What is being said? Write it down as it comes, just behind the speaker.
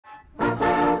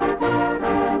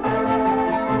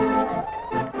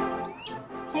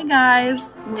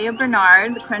guys, Leah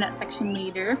Bernard, the Clarinet section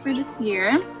leader for this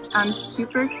year. I'm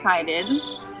super excited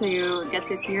to get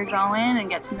this year going and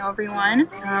get to know everyone.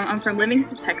 I'm from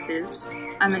Livingston, Texas.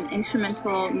 I'm an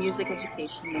instrumental music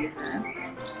education major.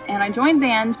 And I joined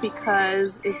band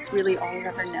because it's really all I've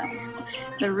ever known.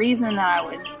 The reason that I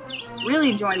would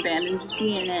really join band and just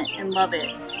be in it and love it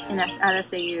at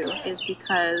SAU is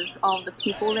because all of the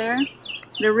people there,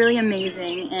 they're really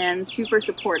amazing and super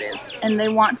supportive. And they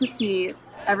want to see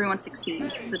everyone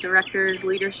succeed. The directors,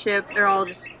 leadership, they're all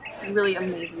just really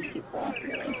amazing people,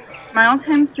 really. My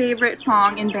all-time favorite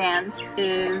song in band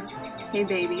is Hey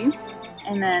Baby,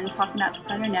 and then Talking Out the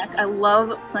Side of Your Neck. I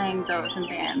love playing those in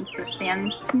band, the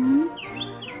stands tunes.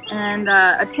 And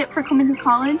a tip for coming to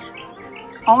college,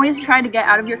 always try to get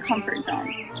out of your comfort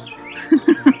zone.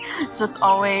 Just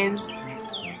always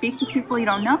speak to people you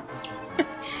don't know.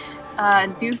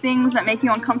 Do things that make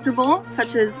you uncomfortable,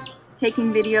 such as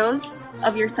taking videos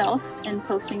of yourself and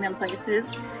posting them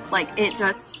places. Like, it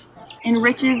just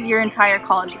enriches your entire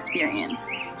college experience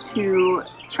to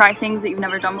try things that you've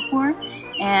never done before.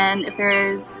 And if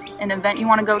there's an event you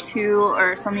want to go to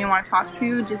or someone you want to talk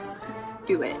to, just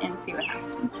do it and see what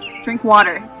happens. Drink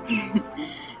water.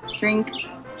 Drink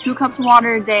 2 cups of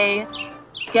water a day.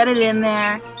 Get it in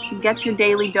there. Get your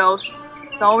daily dose.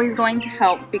 It's always going to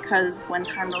help, because when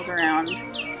time rolls around,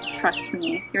 trust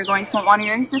me, you're going to want water in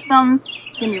your system.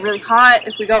 It's going to be really hot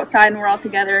if we go outside and we're all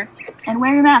together. And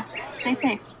wear your mask. Stay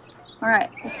safe. Alright,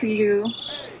 we'll see you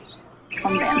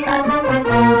come band time.